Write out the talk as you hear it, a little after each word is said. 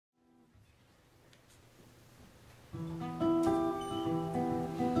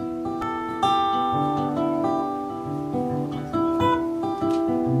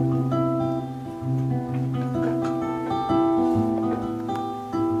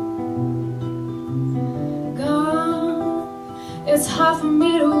It's hard for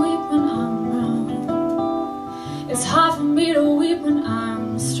me to weep when I'm wrong. It's hard for me to weep when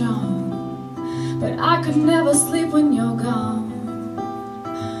I'm strong. But I could never sleep when you're gone.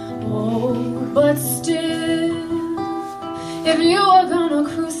 Oh, but still, if you were gonna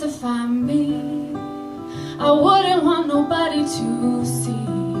crucify me, I wouldn't want nobody to see.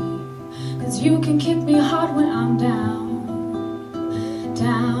 'Cause you can kick me hard when I'm down.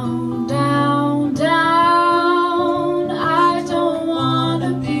 Down, down, down. I don't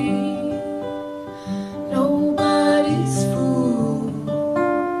wanna be nobody's fool.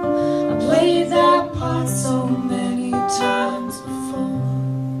 I played that part so many times before.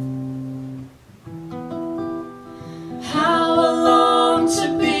 How I long to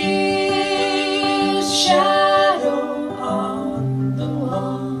be a shadow on the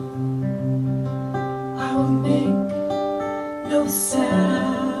wall. I would make no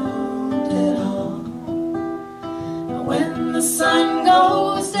sound at all. And when the sun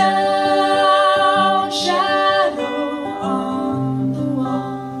goes down, shadow on the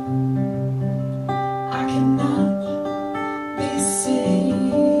wall, I cannot be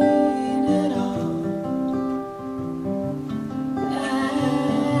seen at all.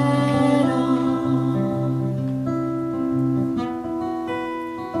 At all.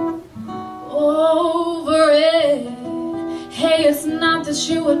 Over it. Hey, it's not that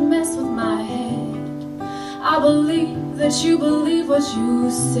you would mess with my head. I believe that you believe what you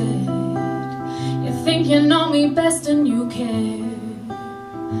said. You think you know me best and you care.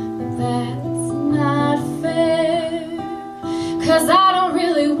 But that's not fair. 'Cause I don't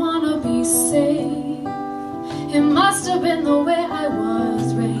really wanna be safe. It must have been the way I was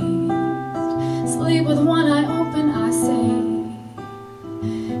raised. Sleep with one eye open, I say.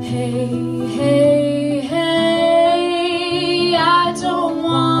 Hey, hey, hey, I don't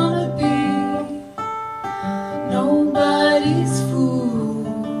wanna be nobody's fool.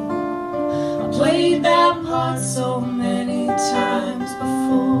 I played that part so many times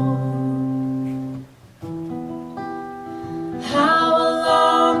before. How I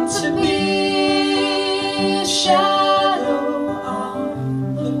long to be a shadow on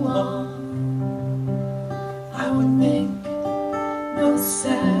the wall. I would make no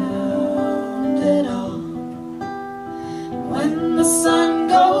sound at all. When the sun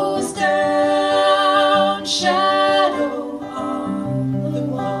goes down, shadow on the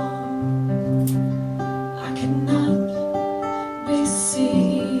wall, I cannot be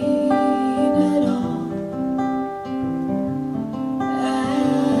seen at all.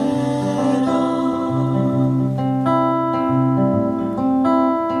 At all.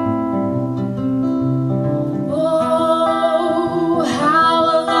 Oh, how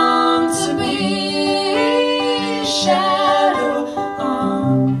I long to be a shadow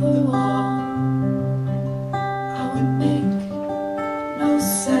on the wall. I would make